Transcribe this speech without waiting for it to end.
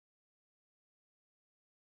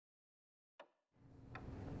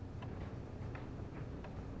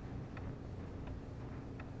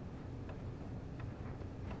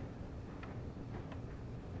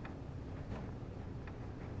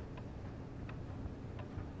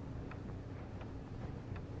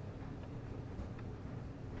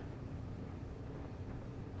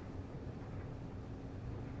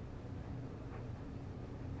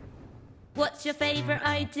What's your favorite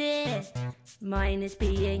idea? Mine is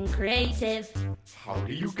being creative. How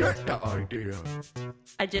do you get that idea?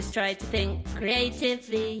 I just try to think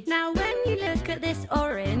creatively. Now when you look at this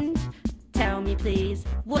orange, tell me please,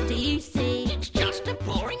 what do you see? It's just a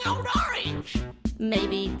boring old orange.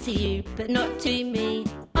 Maybe to you, but not to me.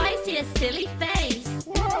 I see a silly face,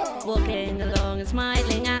 walking along and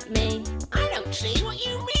smiling at me. I don't see what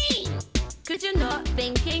you mean. 'Cause you're not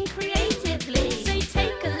thinking creatively. So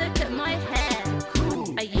take a look at my hair.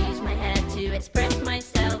 Cool. I use my hair to express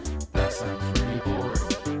myself. That sounds really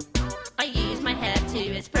boring. I use my hair to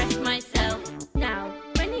express myself. Now,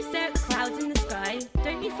 when you stare at the clouds in the sky,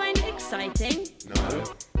 don't you find it exciting? No.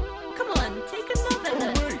 Come on, take another Oh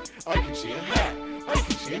look. wait, I can see a hat. I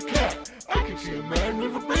can see a cat. I can see a man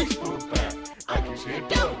with a baseball bat. I can see a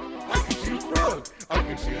dog. I can see a frog. I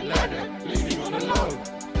can see a ladder leaning on a log.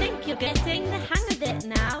 Think you're getting the hang of it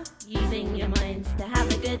now, using your minds to have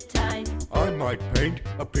a good time. I might paint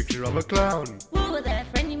a picture of a clown. Whoa there,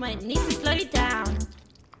 friend, you might need to slow down.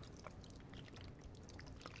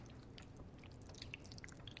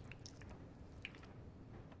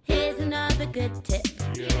 Here's another good tip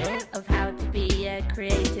of how to be a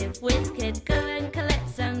creative whiz kid. Go and collect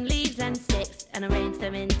some leaves and sticks and arrange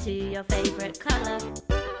them into your favourite colour.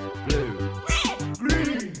 Blue. Red.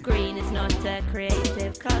 Green. Green is not a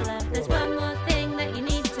creative colour. There's one more thing that you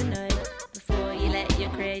need to know before you let your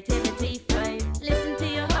creativity flow. Listen to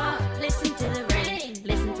your heart, listen to the rain,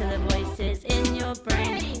 listen to the voices in your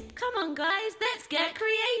brain. Come on guys, let's get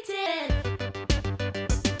creative!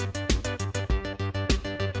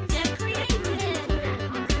 Get creative!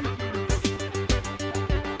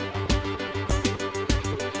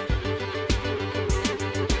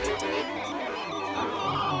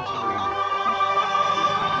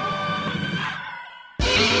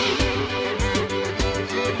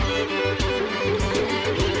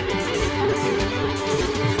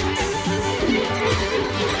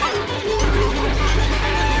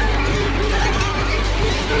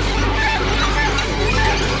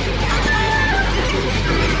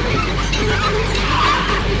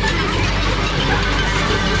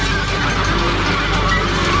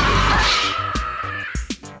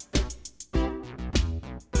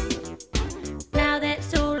 Now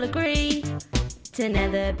let's all agree to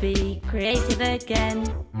never be creative again.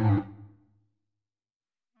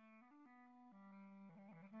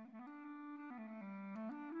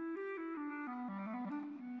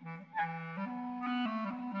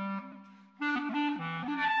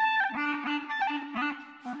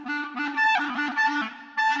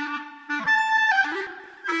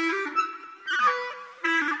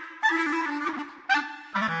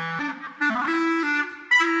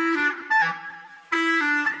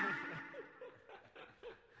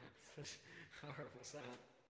 Horrible sound.